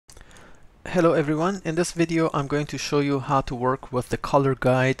Hello everyone, in this video I'm going to show you how to work with the color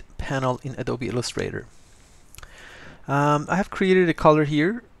guide panel in Adobe Illustrator. I have created a color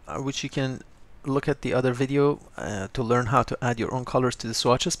here which you can look at the other video to learn how to add your own colors to the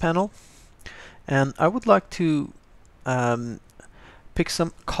swatches panel. And I would like to pick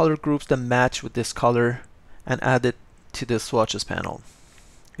some color groups that match with this color and add it to the swatches panel.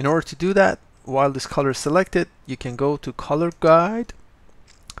 In order to do that, while this color is selected, you can go to color guide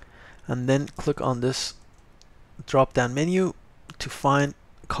and then click on this drop down menu to find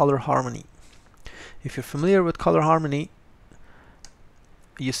color harmony. If you're familiar with color harmony,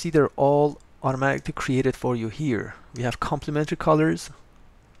 you see they're all automatically created for you here. We have complementary colors,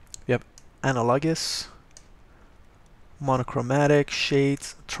 we have analogous, monochromatic,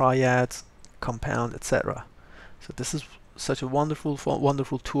 shades, triads, compound, etc. So this is such a wonderful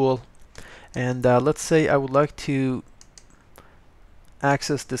tool. And let's say I would like to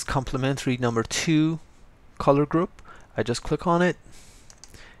access this complementary number 2 color group. I just click on it,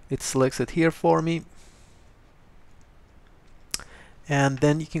 it selects it here for me, and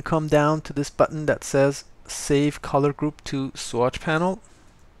then you can come down to this button that says save color group to swatch panel.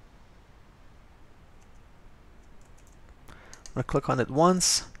 I'm going to click on it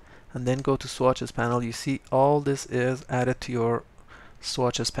once and then go to swatches panel. You see all this is added to your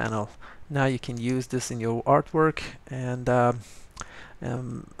swatches panel. Now you can use this in your artwork, and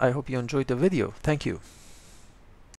I hope you enjoyed the video. Thank you.